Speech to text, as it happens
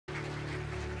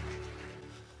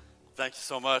Thank you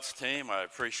so much, team. I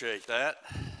appreciate that.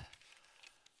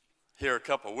 Here a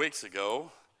couple of weeks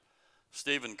ago,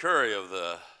 Stephen Curry of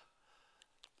the,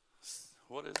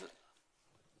 what is it?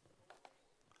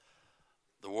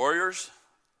 The Warriors.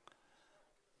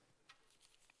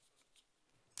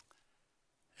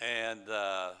 And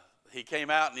he came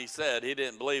out and he said he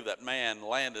didn't believe that man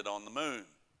landed on the moon.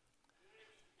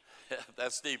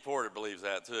 That Steve Porter believes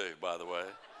that too, by the way.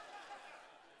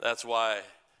 That's why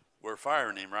we're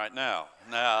firing him right now.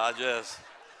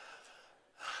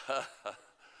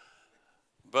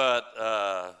 But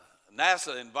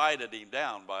NASA invited him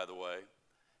down, by the way,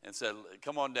 and said,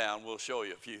 come on down, we'll show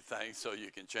you a few things so you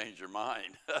can change your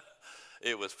mind.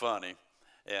 It was funny.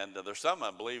 And there's some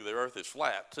that believe the earth is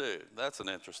flat too. That's an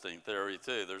interesting theory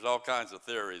too. There's all kinds of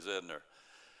theories in there.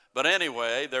 But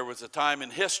anyway, there was a time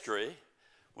in history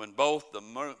when both the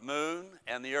moon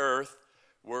and the earth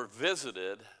were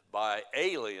visited by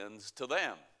aliens to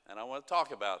them. And I want to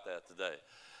talk about that today.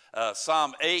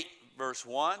 Psalm 8, verse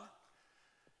 1,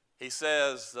 he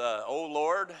says, O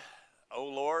Lord,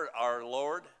 our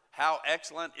Lord, how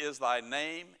excellent is thy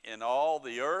name in all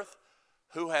the earth,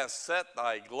 who has set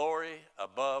thy glory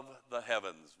above the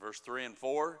heavens. Verse 3 and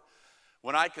 4,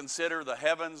 when I consider the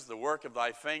heavens, the work of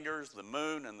thy fingers, the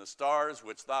moon and the stars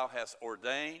which thou hast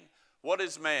ordained, what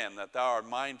is man that thou art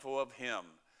mindful of him,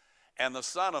 and the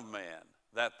Son of Man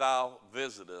that thou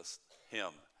visitest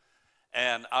him?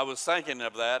 And I was thinking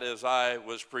of that as I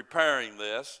was preparing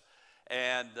this,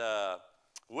 and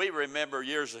we remember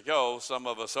years ago, some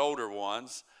of us older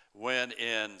ones, when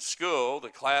in school the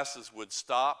classes would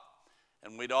stop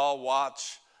and we'd all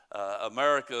watch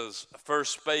America's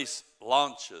first space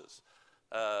launches.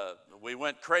 We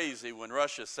went crazy when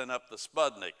Russia sent up the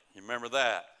Sputnik. You remember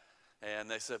that? And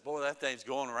they said, boy, that thing's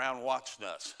going around watching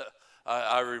us.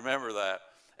 I remember that.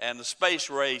 And the space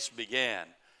race began.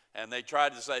 And they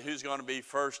tried to say, who's going to be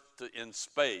first in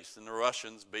space? And the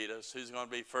Russians beat us. Who's going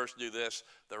to be first to do this?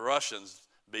 The Russians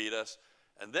beat us.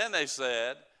 And then they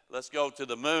said, let's go to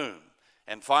the moon.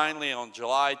 And finally, on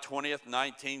July 20th,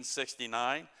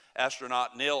 1969,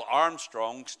 astronaut Neil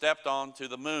Armstrong stepped onto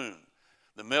the moon.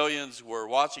 The millions were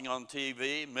watching on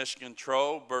TV. Michigan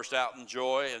Trove burst out in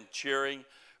joy and cheering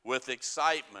with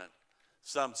excitement.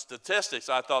 Some statistics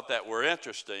I thought that were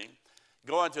interesting.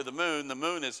 Going to the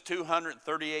moon is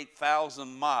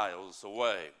 238,000 miles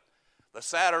away. The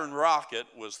Saturn rocket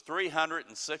was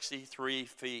 363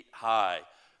 feet high.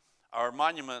 Our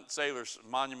Sailors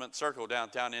Monument Circle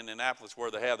downtown Indianapolis,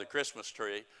 where they have the Christmas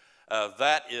tree,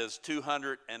 that is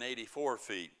 284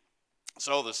 feet.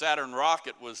 So the Saturn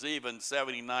rocket was even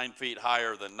 79 feet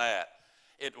higher than that.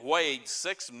 It weighed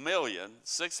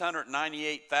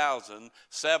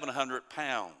 6,698,700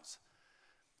 pounds.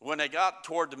 When they got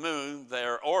toward the moon,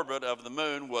 their orbit of the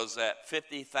moon was at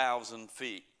 50,000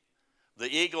 feet. The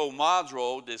Eagle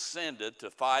module descended to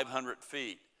 500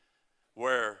 feet,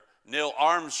 where Neil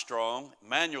Armstrong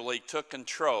manually took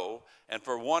control and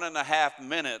for 1.5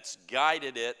 minutes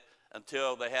guided it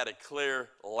until they had a clear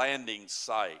landing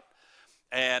site.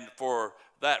 And for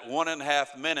that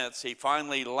 1.5 minutes, he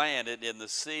finally landed in the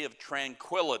Sea of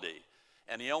Tranquility.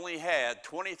 And he only had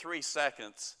 23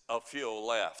 seconds of fuel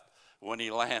left when he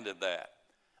landed that.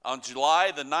 On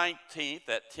July the 19th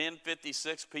at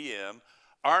 10:56 p.m.,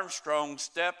 Armstrong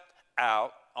stepped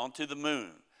out onto the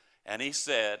moon. And he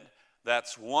said,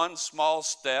 that's one small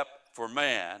step for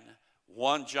man,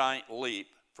 one giant leap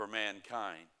for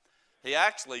mankind. He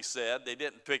actually said, they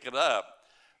didn't pick it up,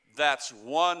 that's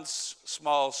one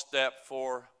small step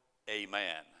for a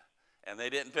man. And they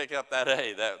didn't pick up that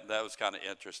A. That was kind of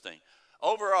interesting.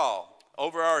 Overall,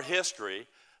 over our history,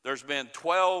 there's been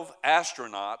 12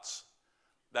 astronauts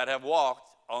that have walked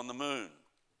on the moon.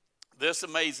 This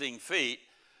amazing feat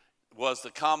was the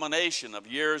combination of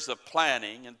years of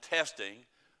planning and testing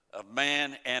of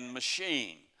man and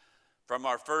machine. From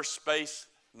our first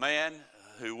spaceman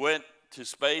who went to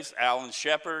space, Alan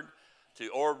Shepard, to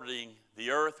orbiting the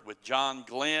Earth with John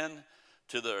Glenn,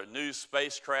 to the new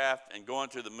spacecraft and going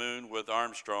to the moon with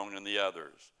Armstrong and the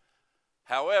others.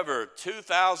 However,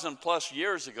 2,000 plus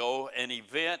years ago, an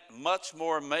event much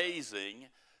more amazing,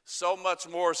 so much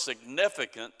more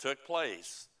significant took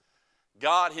place.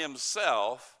 God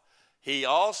himself, he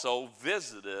also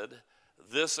visited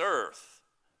this earth.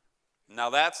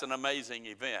 Now that's an amazing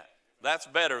event. That's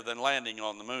better than landing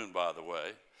on the moon, by the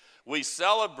way. We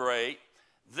celebrate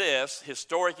this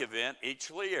historic event each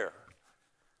year.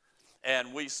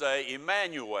 And we say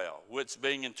Emmanuel, which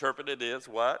being interpreted is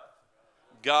what?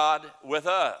 God with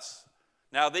us.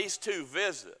 Now these two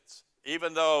visits,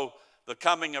 even though the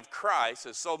coming of Christ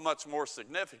is so much more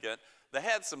significant, they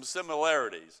had some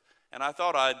similarities. And I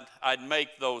thought I'd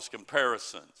make those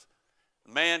comparisons.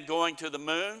 Man going to the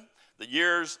moon, the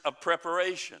years of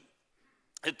preparation.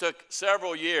 It took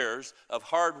several years of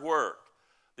hard work.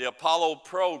 The Apollo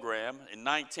program in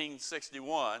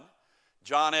 1961,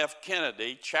 John F.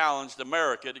 Kennedy challenged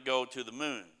America to go to the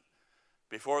moon.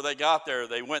 Before they got there,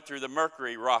 they went through the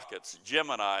Mercury rockets,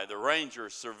 Gemini, the Ranger,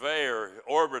 Surveyor,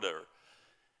 Orbiter,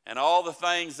 and all the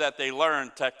things that they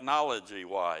learned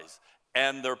technology-wise,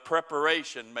 and their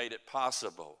preparation made it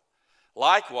possible.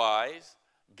 Likewise,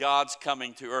 God's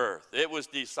coming to earth. It was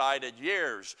decided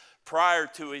years prior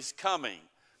to his coming,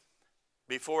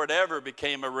 before it ever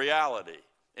became a reality.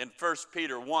 In 1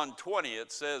 Peter 1:20,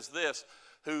 it says this,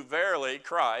 who verily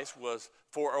Christ was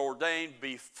foreordained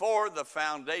before the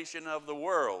foundation of the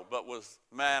world, but was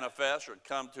manifest or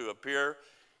come to appear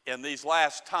in these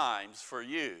last times for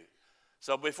you.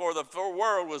 So before the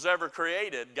world was ever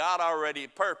created, God already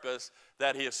purposed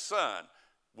that his Son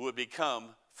would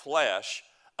become flesh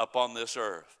upon this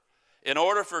earth. In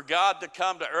order for God to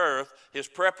come to earth, his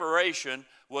preparation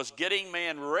was getting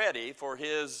man ready for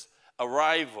his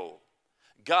arrival.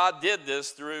 God did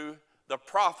this through the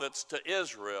prophets to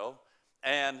Israel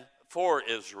and for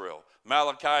Israel.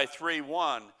 Malachi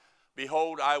 3:1,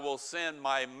 behold, I will send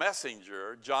my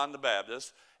messenger, John the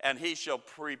Baptist, and he shall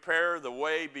prepare the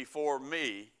way before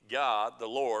me, God, the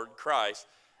Lord, Christ,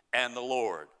 and the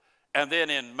Lord. And then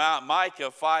in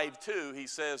Micah 5:2, he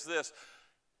says this,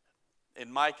 in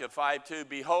Micah 5:2,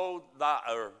 behold,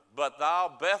 but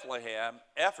thou, Bethlehem,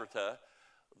 Ephratah,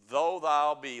 though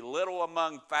thou be little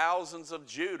among thousands of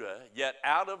Judah, yet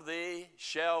out of thee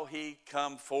shall he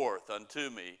come forth unto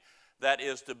me, that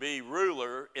is to be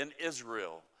ruler in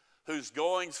Israel, whose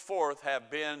goings forth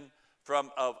have been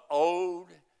from of old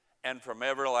and from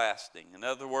everlasting. In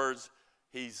other words,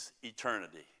 he's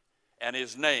eternity, and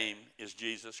his name is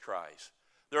Jesus Christ.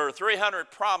 There are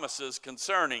 300 promises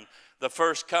concerning the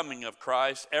first coming of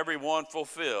Christ, every one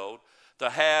fulfilled, to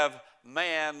have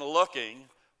man looking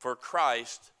for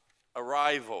Christ's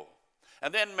arrival.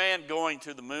 And then man going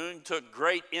to the moon took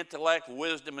great intellect,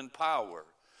 wisdom, and power.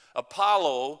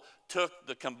 Apollo took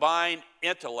the combined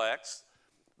intellects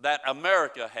that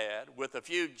America had with a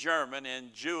few German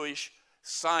and Jewish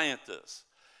scientists,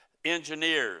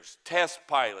 engineers, test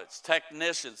pilots,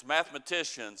 technicians,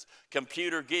 mathematicians,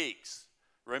 computer geeks.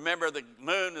 Remember, the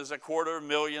moon is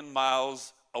 250,000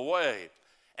 miles away,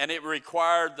 and it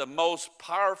required the most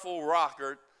powerful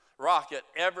rocket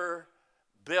ever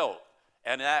built,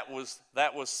 and that was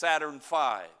Saturn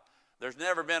V. There's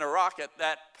never been a rocket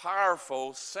that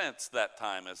powerful since that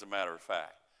time, as a matter of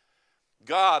fact.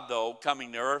 God, though,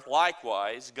 coming to earth,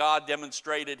 likewise, God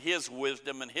demonstrated his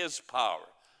wisdom and his power.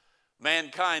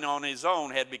 Mankind on his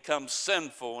own had become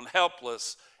sinful and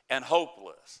helpless and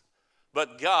hopeless.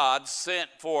 But God sent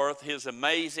forth his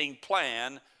amazing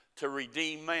plan to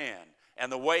redeem man.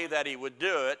 And the way that he would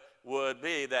do it would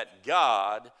be that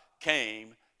God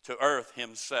came to earth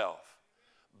himself.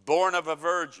 Born of a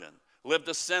virgin, lived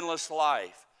a sinless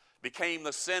life, became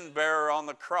the sin bearer on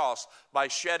the cross by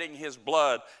shedding his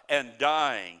blood and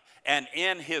dying. And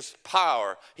in his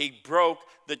power, he broke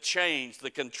the chains,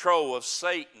 the control of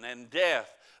Satan and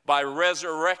death by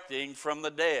resurrecting from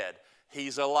the dead.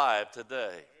 He's alive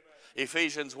today.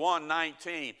 Ephesians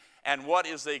 1:19, and what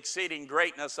is the exceeding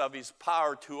greatness of his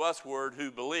power to usward who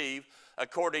believe,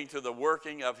 according to the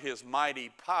working of his mighty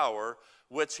power,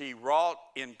 which he wrought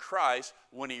in Christ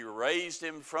when he raised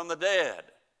him from the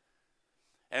dead.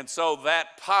 And so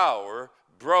that power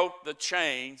broke the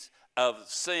chains of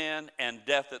sin and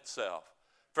death itself.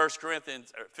 1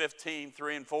 Corinthians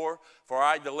 15:3-4, for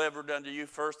I delivered unto you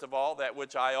first of all that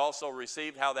which I also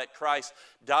received, how that Christ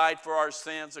died for our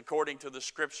sins according to the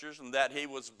Scriptures, and that he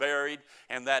was buried,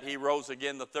 and that he rose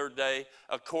again the third day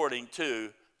according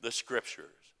to the Scriptures.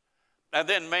 And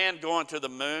then man going to the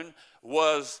moon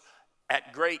was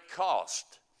at great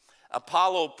cost.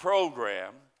 Apollo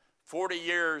program, 40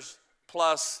 years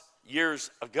plus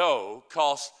years ago,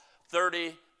 cost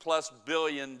 $30+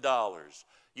 billion.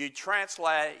 You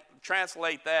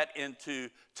translate that into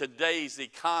today's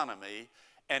economy,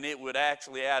 and it would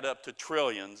actually add up to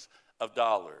trillions of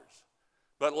dollars.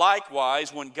 But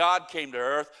likewise, when God came to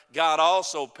earth, God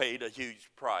also paid a huge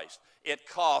price. It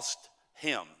cost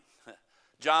him.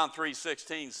 John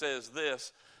 3:16 says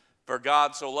this, for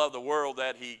God so loved the world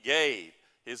that he gave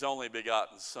his only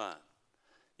begotten Son.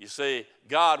 You see,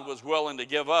 God was willing to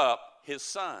give up his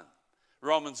Son.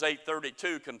 Romans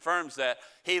 8:32 confirms that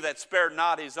he that spared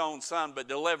not his own Son, but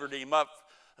delivered him up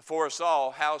for us all,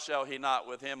 how shall he not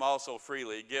with him also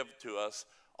freely give to us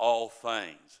all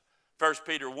things? 1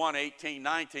 Peter 1, 18,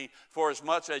 19, for as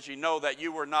much as you know that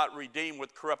you were not redeemed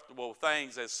with corruptible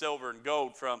things as silver and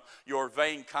gold from your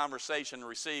vain conversation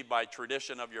received by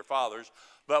tradition of your fathers,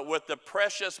 but with the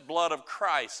precious blood of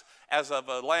Christ as of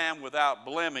a lamb without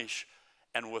blemish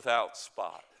and without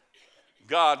spot.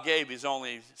 God gave his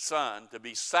only son to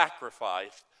be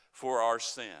sacrificed for our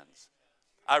sins.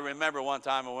 I remember one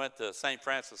time I went to St.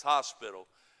 Francis Hospital,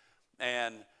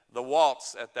 and the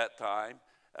Waltz at that time,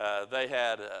 they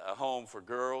had a home for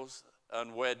girls,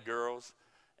 unwed girls.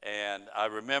 And I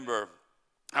remember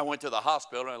I went to the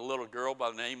hospital, and a little girl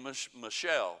by the name of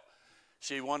Michelle,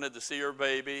 she wanted to see her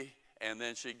baby, and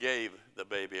then she gave the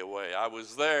baby away. I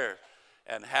was there,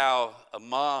 and how a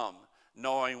mom,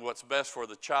 knowing what's best for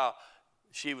the child,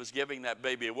 she was giving that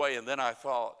baby away. And then I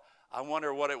thought, I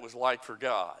wonder what it was like for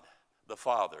God, the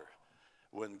Father,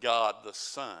 when God, the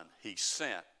Son, he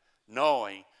sent,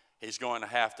 knowing he's going to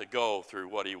have to go through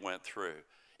what he went through.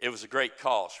 It was a great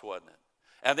cost, wasn't it?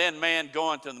 And then man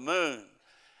going to the moon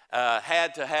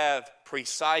had to have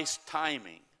precise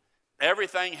timing.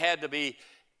 Everything had to be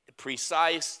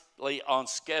precisely on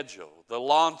schedule. The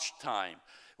launch time,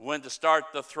 when to start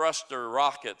the thruster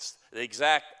rockets, the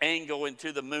exact angle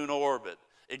into the moon orbit,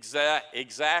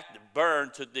 exact burn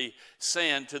to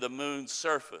descend to the moon's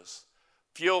surface.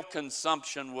 Fuel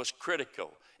consumption was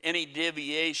critical. Any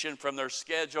deviation from their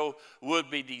schedule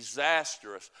would be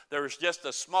disastrous. There was just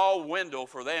a small window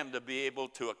for them to be able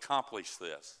to accomplish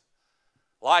this.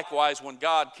 Likewise, when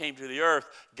God came to the earth,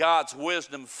 God's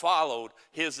wisdom followed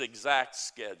his exact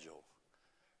schedule.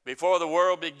 Before the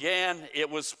world began, it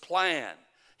was planned.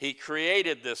 He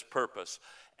created this purpose.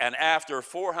 And after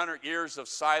 400 years of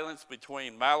silence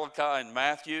between Malachi and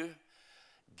Matthew,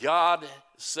 God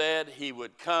said he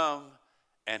would come,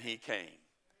 and he came.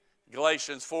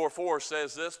 Galatians 4:4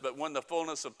 says this, but when the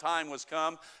fullness of time was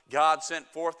come, God sent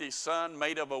forth his son,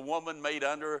 made of a woman, made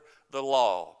under the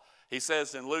law. He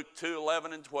says in Luke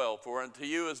 2:11 and 12, for unto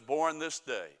you is born this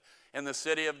day in the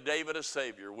city of David a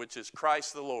Savior, which is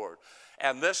Christ the Lord.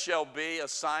 And this shall be a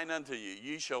sign unto you.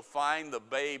 You shall find the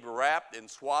babe wrapped in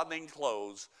swaddling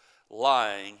clothes,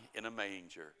 lying in a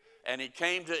manger. And he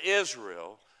came to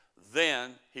Israel,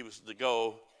 then he was to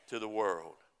go to the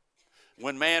world.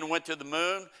 When man went to the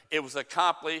moon, it was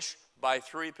accomplished by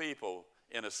three people,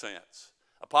 in a sense.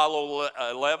 Apollo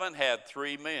 11 had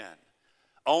 3 men.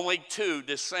 Only 2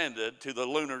 descended to the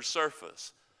lunar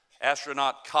surface.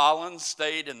 Astronaut Collins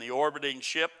stayed in the orbiting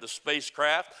ship, the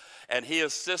spacecraft, and he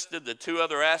assisted the 2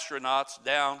 other astronauts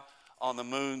down on the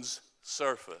moon's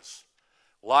surface.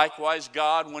 Likewise,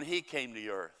 God, when he came to the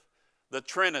earth, the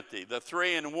Trinity, the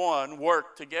 3 in 1,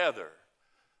 worked together.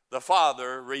 The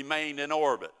Father remained in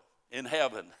orbit in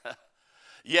heaven,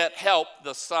 yet helped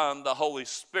the Son, the Holy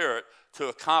Spirit, to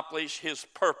accomplish his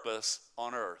purpose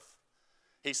on earth.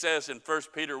 He says in 1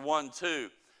 Peter 1:2,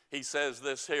 he says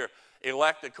this here,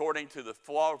 elect according to the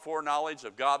foreknowledge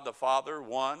of God the Father,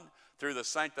 1, through the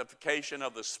sanctification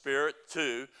of the Spirit,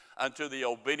 2, unto the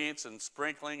obedience and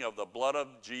sprinkling of the blood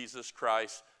of Jesus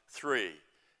Christ, 3,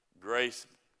 grace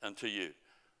unto you.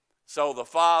 So the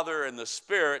Father and the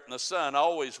Spirit and the Son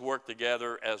always work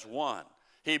together as one.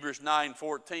 Hebrews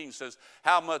 9:14 says,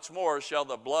 how much more shall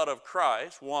the blood of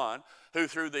Christ, 1, who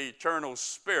through the eternal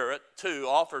Spirit, 2,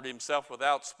 offered himself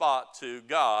without spot to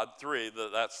God, 3,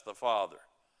 that's the Father.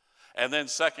 And then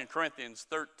 2 Corinthians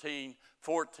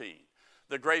 13:14,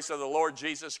 the grace of the Lord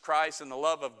Jesus Christ and the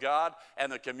love of God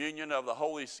and the communion of the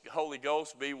Holy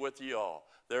Ghost be with you all.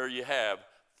 There you have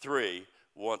 3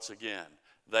 once again.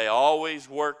 They always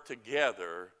work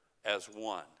together as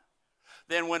one.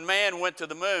 Then when man went to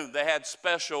the moon, they had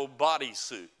special body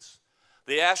suits.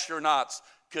 The astronauts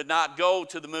could not go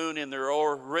to the moon in their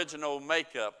original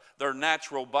makeup, their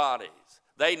natural bodies.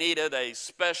 They needed a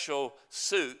special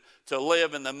suit to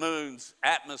live in the moon's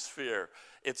atmosphere,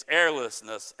 its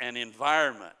airlessness and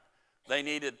environment. They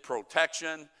needed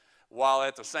protection while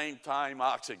at the same time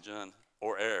oxygen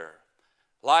or air.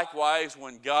 Likewise,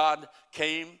 when God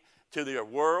came to the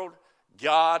world,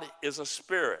 God is a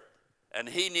spirit. And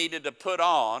he needed to put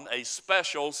on a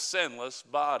special sinless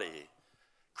body.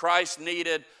 Christ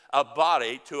needed a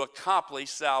body to accomplish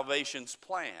salvation's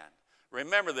plan.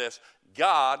 Remember this,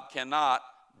 God cannot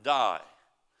die.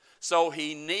 So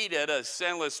he needed a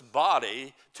sinless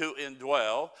body to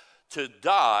indwell, to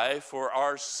die for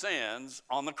our sins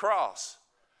on the cross.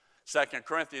 2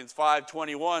 Corinthians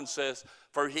 5:21 says,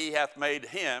 for he hath made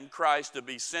him, Christ, to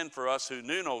be sin for us who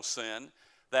knew no sin,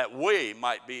 that we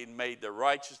might be made the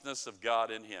righteousness of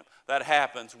God in him. That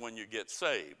happens when you get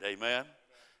saved, amen?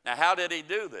 Now, how did he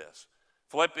do this?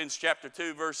 Philippians chapter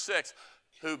 2, verse 6,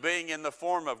 who being in the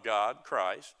form of God,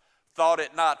 Christ, thought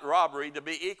it not robbery to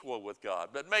be equal with God,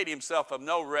 but made himself of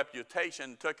no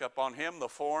reputation, took upon him the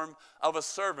form of a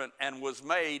servant, and was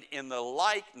made in the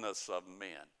likeness of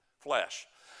men, flesh.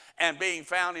 And being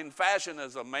found in fashion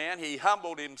as a man, he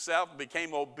humbled himself,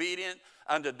 became obedient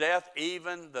unto death,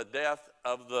 even the death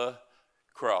of the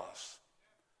cross.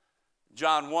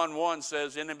 John 1:1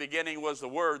 says, in the beginning was the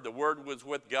Word was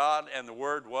with God, and the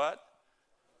Word what?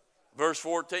 Verse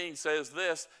 14 says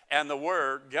this, and the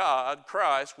Word, God,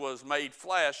 Christ, was made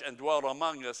flesh and dwelt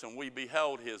among us, and we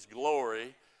beheld his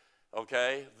glory,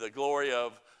 okay, the glory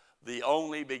of the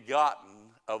only begotten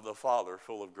of the Father,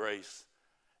 full of grace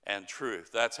and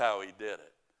truth. That's how he did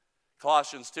it.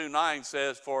 Colossians 2:9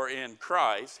 says, for in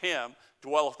Christ, him,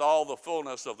 dwelleth all the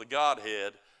fullness of the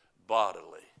Godhead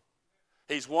bodily.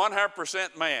 He's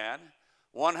 100% man,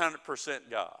 100%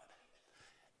 God,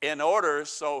 in order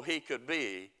so he could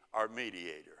be our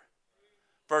mediator.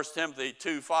 1 Timothy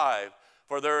 2:5,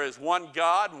 for there is one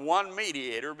God, one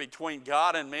mediator between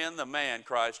God and men, the man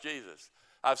Christ Jesus.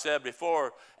 I've said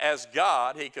before, as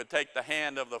God, he could take the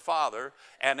hand of the Father,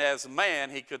 and as man,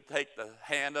 he could take the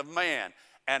hand of man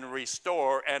and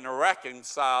restore and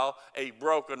reconcile a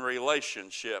broken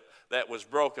relationship that was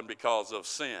broken because of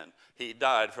sin. He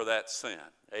died for that sin.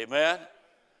 Amen?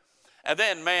 And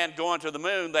then man going to the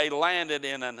moon, they landed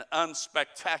in an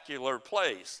unspectacular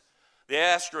place. The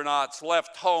astronauts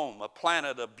left home, a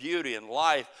planet of beauty and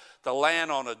life, to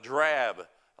land on a drab,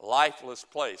 lifeless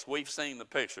place. We've seen the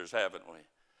pictures, haven't we?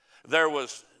 There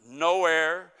was no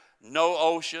air, no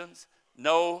oceans,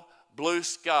 no blue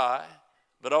sky,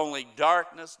 but only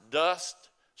darkness, dust,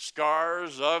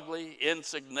 scars, ugly,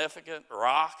 insignificant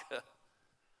rock.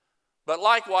 But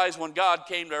likewise, when God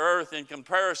came to earth, in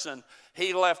comparison,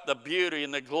 he left the beauty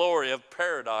and the glory of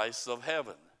paradise of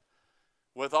heaven,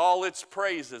 with all its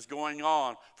praises going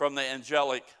on from the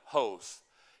angelic hosts.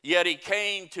 Yet he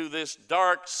came to this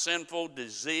dark, sinful,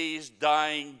 diseased,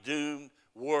 dying, doomed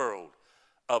world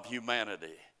of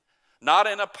humanity. Not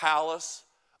in a palace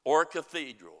or a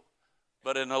cathedral,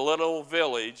 but in a little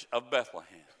village of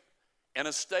Bethlehem, in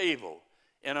a stable,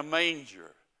 in a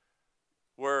manger,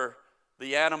 where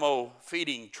the animal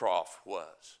feeding trough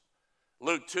was.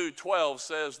 Luke 2:12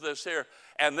 says this here,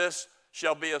 and this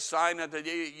shall be a sign unto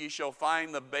you, ye shall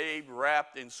find the babe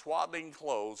wrapped in swaddling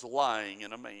clothes, lying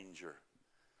in a manger.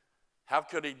 How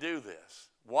could he do this?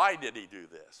 Why did he do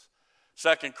this?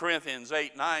 2 Corinthians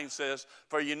 8:9 says,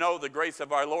 for you know the grace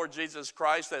of our Lord Jesus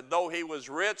Christ, that though he was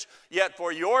rich, yet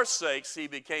for your sakes he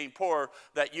became poor,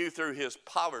 that you through his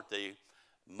poverty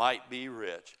might be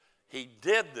rich. He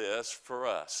did this for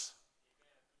us.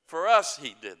 For us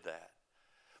he did that.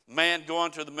 Man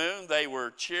going to the moon, they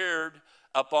were cheered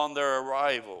upon their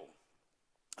arrival.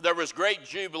 There was great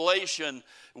jubilation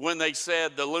when they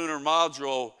said the lunar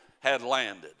module had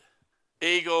landed.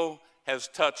 Eagle has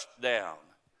touched down.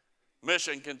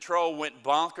 Mission Control went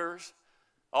bonkers.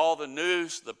 All the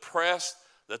news, the press,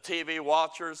 the TV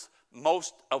watchers,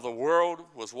 most of the world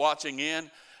was watching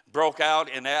in, broke out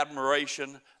in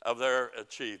admiration of their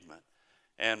achievement.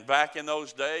 And back in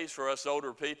those days, for us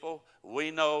older people, we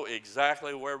know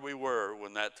exactly where we were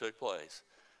when that took place.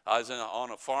 I was on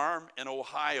a farm in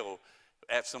Ohio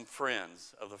at some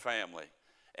friends of the family,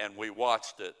 and we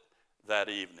watched it that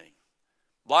evening.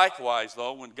 Likewise,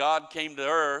 though, when God came to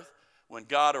earth, when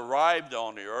God arrived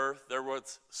on the earth, there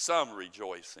was some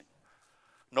rejoicing.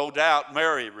 No doubt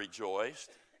Mary rejoiced.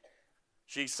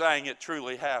 She sang it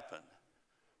truly happened.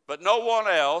 But no one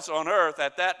else on earth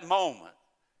at that moment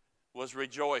was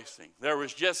rejoicing. There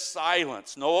was just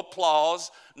silence, no applause,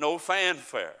 no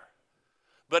fanfare.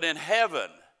 But in heaven,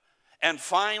 and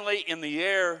finally in the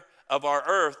air of our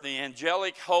earth, the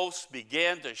angelic hosts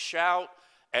began to shout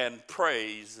and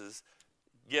praises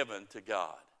given to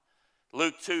God.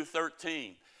 Luke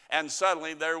 2:13, and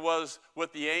suddenly there was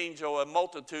with the angel a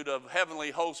multitude of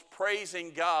heavenly hosts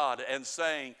praising God and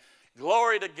saying,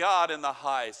 glory to God in the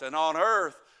highest, and on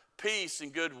earth peace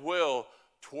and goodwill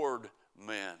toward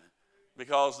men,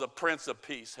 because the Prince of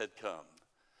Peace had come.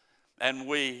 And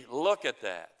we look at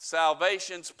that.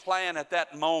 Salvation's plan at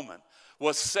that moment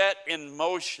was set in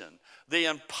motion. The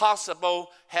impossible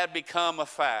had become a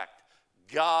fact.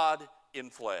 God in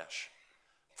flesh.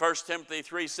 1 Timothy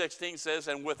 3:16 says,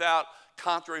 and without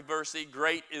controversy,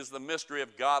 great is the mystery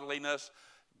of godliness.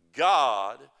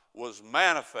 God was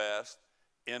manifest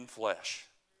in flesh.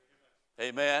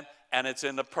 Amen. And it's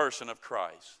in the person of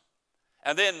Christ.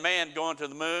 And then man going to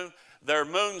the moon, their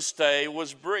moon stay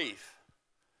was brief.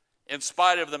 In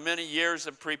spite of the many years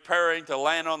of preparing to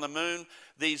land on the moon,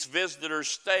 these visitors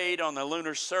stayed on the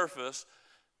lunar surface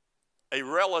a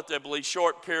relatively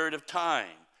short period of time.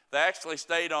 They actually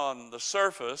stayed on the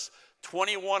surface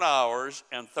 21 hours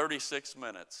and 36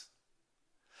 minutes.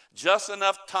 Just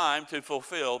enough time to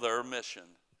fulfill their mission.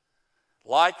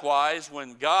 Likewise,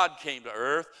 when God came to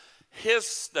earth, his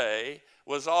stay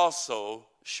was also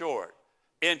short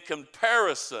in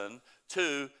comparison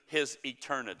to his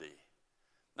eternity.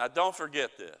 Now, don't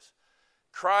forget this.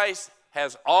 Christ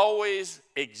has always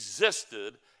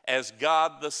existed as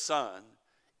God the Son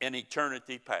in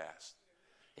eternity past.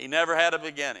 He never had a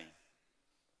beginning.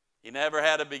 He never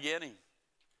had a beginning.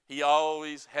 He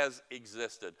always has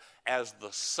existed as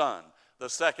the Son, the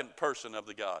second person of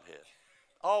the Godhead.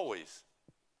 Always.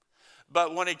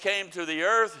 But when he came to the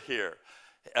earth here,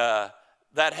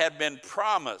 that had been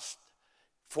promised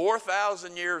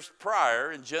 4,000 years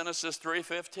prior in Genesis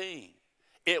 3:15.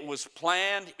 It was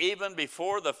planned even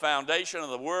before the foundation of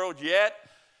the world, yet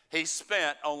he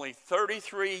spent only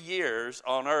 33 years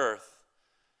on earth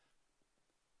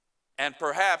and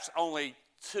perhaps only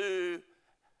 2 years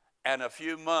and a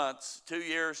few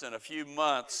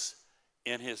months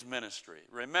in his ministry.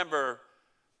 Remember,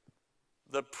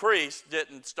 the priests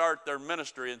didn't start their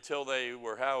ministry until they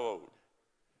were how old?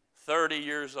 30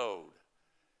 years old.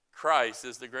 Christ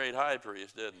is the great high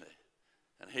priest, isn't he?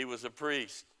 And he was a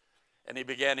priest. And he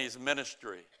began his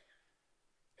ministry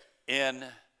in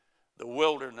the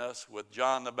wilderness with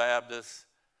John the Baptist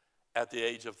at the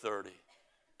age of 30.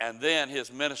 And then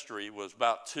his ministry was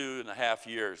about 2.5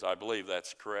 years. I believe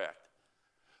that's correct.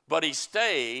 But he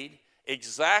stayed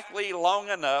exactly long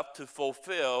enough to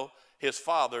fulfill his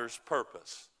Father's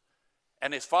purpose.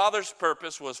 And his Father's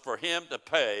purpose was for him to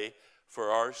pay for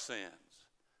our sins,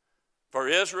 for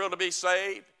Israel to be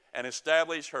saved and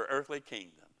establish her earthly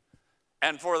kingdom,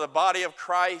 and for the body of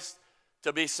Christ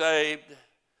to be saved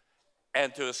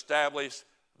and to establish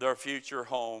their future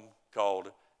home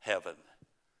called heaven.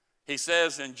 He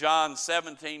says in John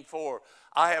 17:4,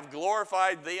 I have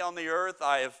glorified thee on the earth.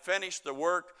 I have finished the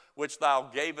work which thou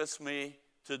gavest me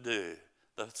to do.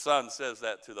 The Son says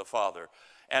that to the Father.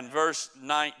 And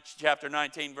chapter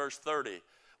 19, verse 30,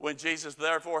 when Jesus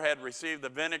therefore had received the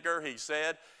vinegar, he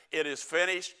said, it is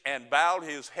finished, and bowed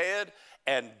his head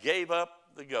and gave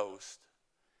up the ghost.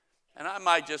 And I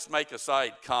might just make a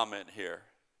side comment here.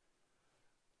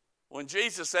 When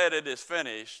Jesus said it is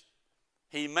finished,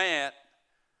 he meant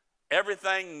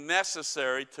everything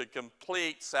necessary to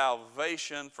complete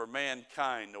salvation for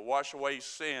mankind, to wash away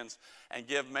sins and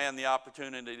give man the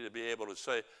opportunity to be able to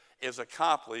say, is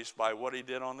accomplished by what he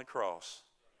did on the cross.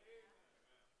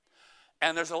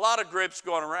 And there's a lot of groups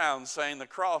going around saying the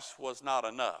cross was not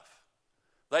enough.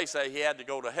 They say he had to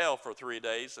go to hell for 3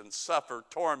 days and suffer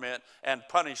torment and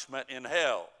punishment in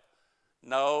hell.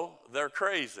 No, they're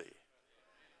crazy.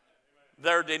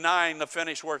 They're denying the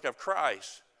finished work of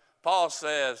Christ. Paul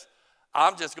says,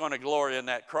 I'm just going to glory in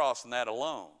that cross and that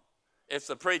alone. It's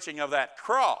the preaching of that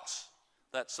cross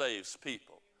that saves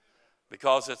people,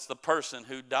 because it's the person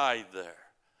who died there.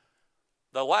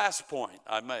 The last point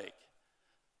I make,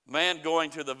 man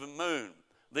going to the moon.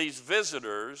 These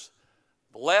visitors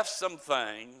left some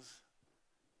things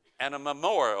and a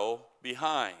memorial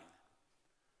behind.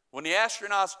 When the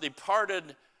astronauts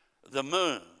departed the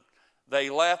moon, they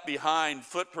left behind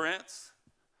footprints,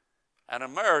 an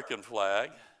American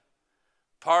flag,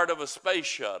 part of a space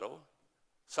shuttle,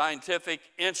 scientific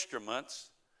instruments,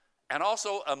 and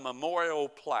also a memorial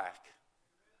plaque.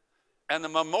 And the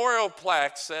memorial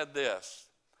plaque said this: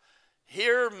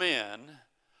 here men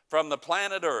from the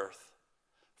planet Earth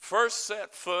first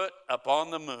set foot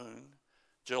upon the moon,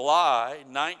 July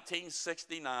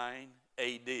 1969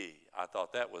 A.D. I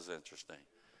thought that was interesting,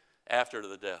 after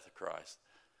the death of Christ.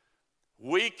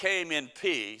 We came in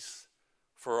peace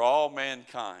for all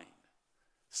mankind.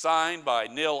 Signed by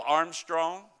Neil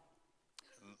Armstrong,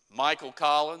 Michael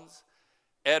Collins,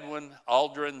 Edwin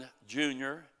Aldrin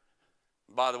Jr.,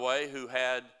 by the way, who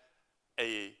had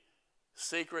a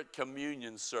secret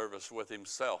communion service with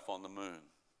himself on the moon.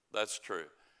 That's true.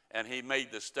 And he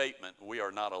made the statement, we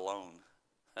are not alone.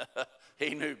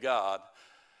 He knew God.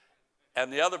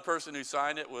 And the other person who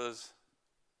signed it was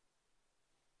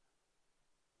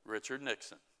Richard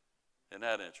Nixon. Isn't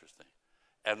that interesting?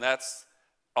 And that's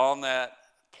on that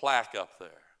plaque up there.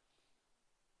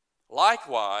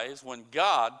 Likewise, when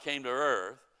God came to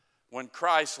earth, when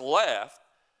Christ left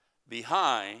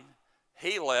behind,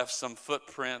 he left some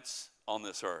footprints on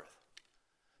this earth.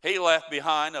 He left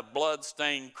behind a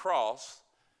blood-stained cross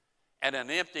and an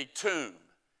empty tomb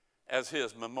as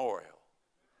his memorial.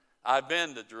 I've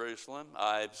been to Jerusalem.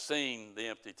 I've seen the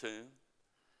empty tomb.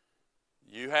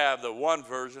 You have the one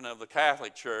version of the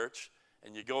Catholic Church,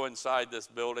 and you go inside this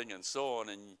building and so on,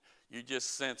 and you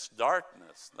just sense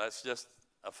darkness. That's just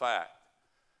a fact.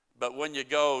 But when you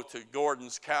go to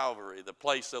Gordon's Calvary, the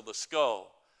place of the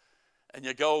skull, and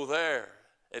you go there,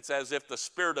 it's as if the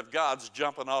Spirit of God's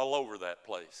jumping all over that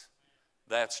place.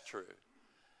 That's true.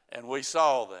 And we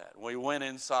saw that. We went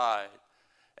inside,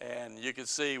 and you could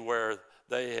see where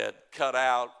they had cut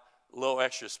out a little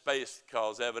extra space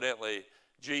because evidently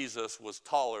Jesus was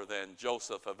taller than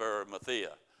Joseph of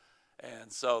Arimathea.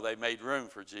 And so they made room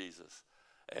for Jesus.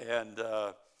 And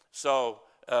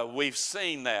we've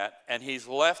seen that, and he's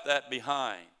left that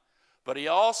behind. But he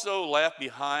also left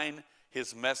behind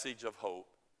his message of hope.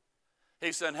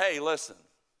 He said, hey, listen,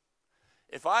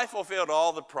 if I fulfilled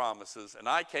all the promises and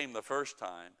I came the first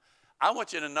time, I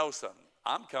want you to know something.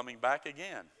 I'm coming back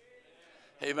again.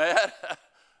 Amen?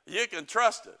 You can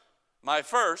trust it. My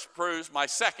first proves my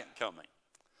second coming.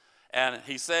 And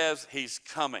he says he's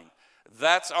coming.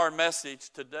 That's our message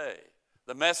today.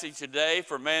 The message today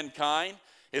for mankind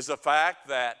is the fact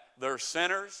that they're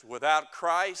sinners. Without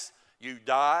Christ, you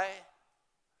die.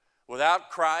 Without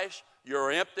Christ,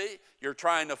 you're empty. You're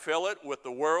trying to fill it with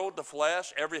the world, the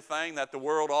flesh, everything that the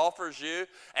world offers you,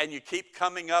 and you keep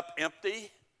coming up empty.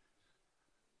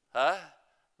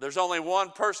 There's only one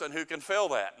person who can fill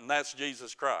that, and that's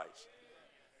Jesus Christ.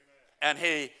 And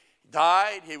he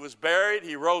died, he was buried,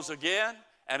 he rose again.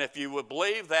 And if you would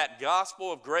believe that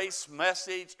gospel of grace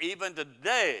message, even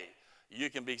today, you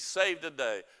can be saved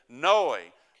today,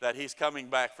 knowing that he's coming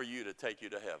back for you to take you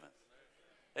to heaven.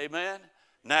 Amen?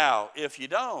 Now, if you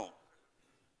don't,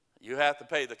 you have to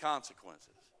pay the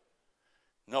consequences.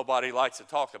 Nobody likes to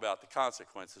talk about the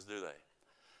consequences, do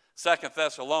they? 2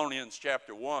 Thessalonians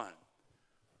chapter 1.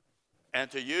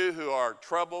 And to you who are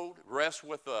troubled, rest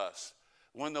with us.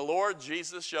 When the Lord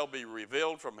Jesus shall be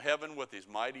revealed from heaven with his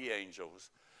mighty angels,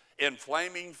 in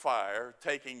flaming fire,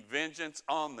 taking vengeance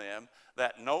on them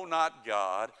that know not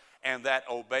God, and that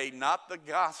obey not the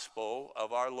gospel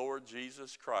of our Lord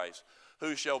Jesus Christ,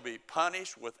 who shall be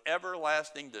punished with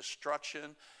everlasting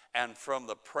destruction, and from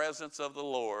the presence of the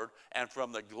Lord, and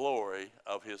from the glory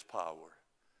of his power.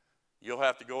 You'll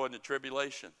have to go into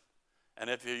tribulation. And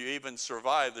if you even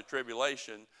survive the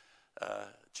tribulation,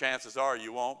 chances are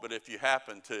you won't, but if you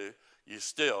happen to, you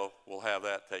still will have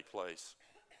that take place.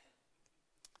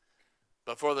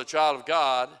 But for the child of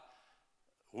God,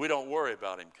 we don't worry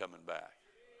about him coming back.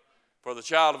 For the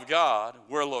child of God,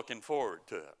 we're looking forward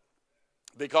to it.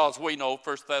 Because we know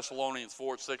 1 Thessalonians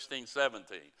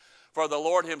 4:16-17. For the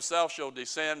Lord himself shall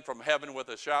descend from heaven with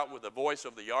a shout, with the voice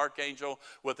of the archangel,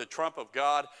 with the trump of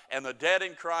God, and the dead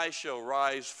in Christ shall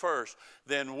rise first.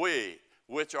 Then we,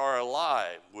 which are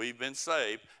alive, we've been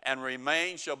saved, and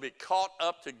remain, shall be caught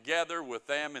up together with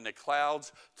them in the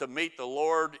clouds to meet the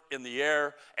Lord in the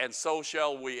air, and so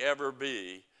shall we ever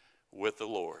be with the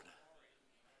Lord.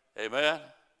 Amen?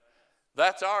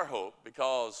 That's our hope,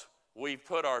 because we've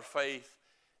put our faith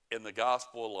in the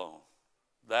gospel alone.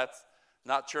 That's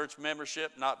not church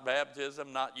membership, not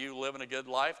baptism, not you living a good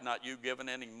life, not you giving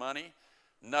any money,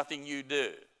 nothing you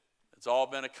do. It's all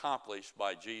been accomplished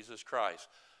by Jesus Christ.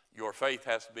 Your faith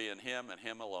has to be in him and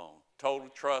him alone. Total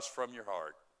trust from your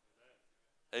heart.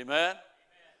 Amen? Amen?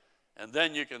 And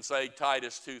then you can say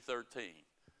Titus 2:13,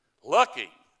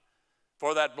 looking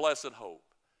for that blessed hope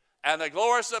and the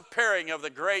glorious appearing of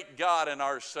the great God and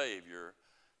our Savior,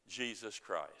 Jesus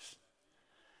Christ.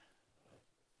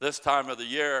 This time of the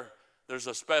year, there's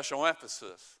a special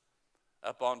emphasis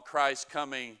upon Christ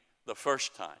coming the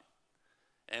first time.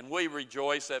 And we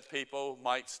rejoice that people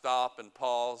might stop and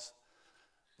pause,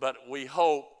 but we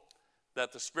hope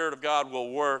that the Spirit of God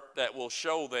will work, that will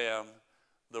show them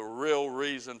the real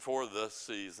reason for this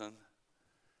season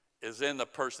is in the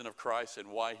person of Christ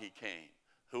and why he came.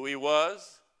 Who he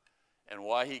was and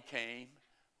why he came,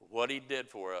 what he did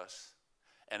for us.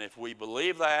 And if we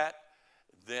believe that,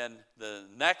 then the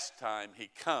next time he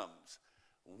comes,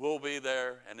 we'll be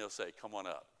there and he'll say, come on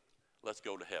up, let's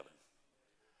go to heaven.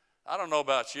 I don't know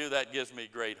about you, that gives me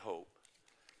great hope.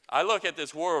 I look at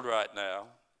this world right now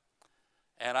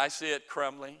and I see it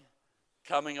crumbling,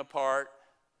 coming apart,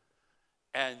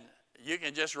 and you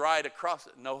can just ride across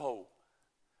it, no hope.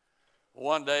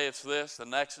 One day it's this, the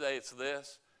next day it's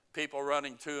this. People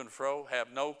running to and fro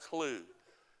have no clue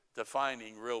to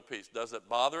finding real peace. Does it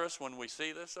bother us when we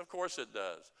see this? Of course it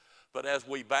does. But as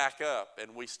we back up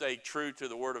and we stay true to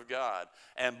the Word of God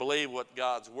and believe what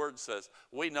God's Word says,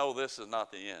 we know this is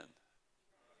not the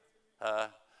end.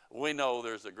 We know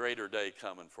there's a greater day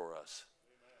coming for us.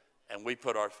 And we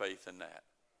put our faith in that.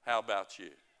 How about you?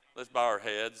 Let's bow our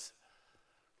heads.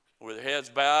 With our heads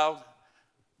bowed,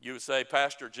 you would say,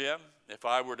 Pastor Jim, if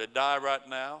I were to die right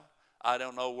now, I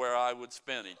don't know where I would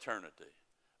spend eternity.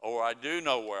 Or I do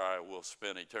know where I will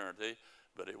spend eternity,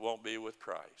 but it won't be with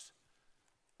Christ.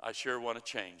 I sure want to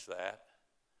change that.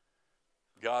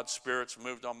 God's Spirit's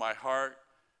moved on my heart,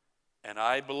 and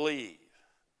I believe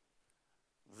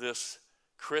this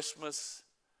Christmas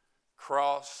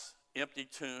cross, empty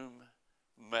tomb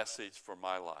message for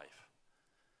my life.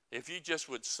 If you just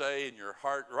would say in your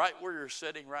heart, right where you're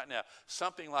sitting right now,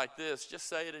 something like this, just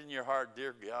say it in your heart,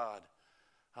 dear God,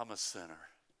 I'm a sinner.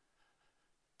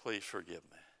 Please forgive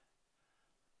me.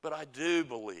 But I do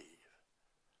believe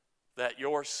that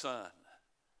your Son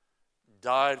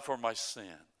died for my sins,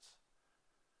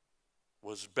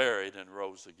 was buried, and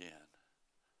rose again.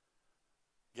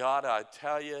 God, I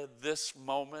tell you, this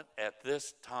moment at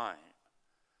this time,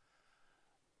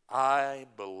 I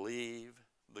believe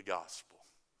the gospel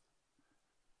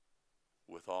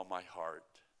with all my heart.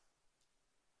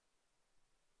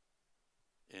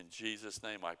 In Jesus'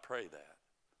 name I pray that.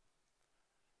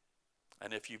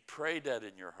 And if you prayed that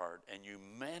in your heart and you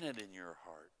meant it in your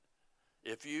heart,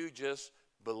 if you just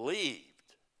believed,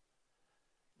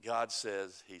 God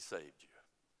says he saved you.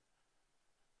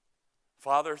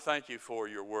 Father, thank you for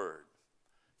your word.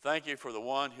 Thank you for the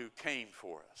one who came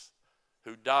for us,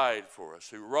 who died for us,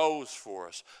 who rose for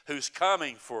us, who's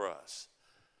coming for us.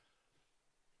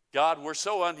 God, we're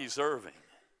so undeserving.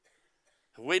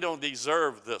 We don't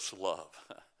deserve this love.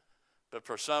 But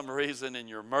for some reason, in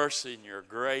your mercy and your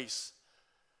grace,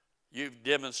 you've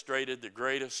demonstrated the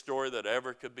greatest story that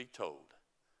ever could be told.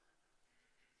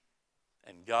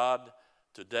 And God,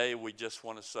 today we just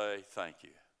want to say thank you.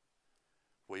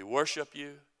 We worship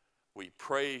you. We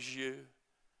praise you.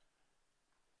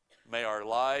 May our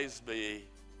lives be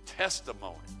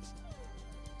testimonies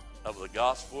of the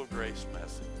gospel of grace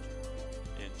message.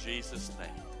 In Jesus' name.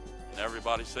 And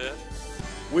everybody said,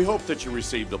 we hope that you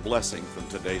received a blessing from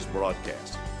today's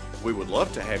broadcast. We would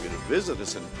love to have you to visit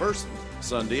us in person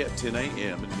Sunday at 10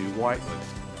 a.m. in New Whiteland.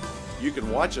 You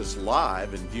can watch us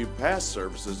live and view past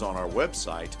services on our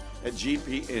website at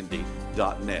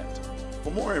gpindy.net.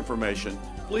 For more information,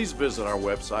 please visit our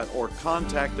website or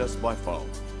contact us by phone.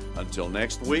 Until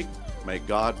next week, may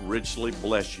God richly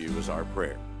bless you is our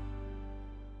prayer.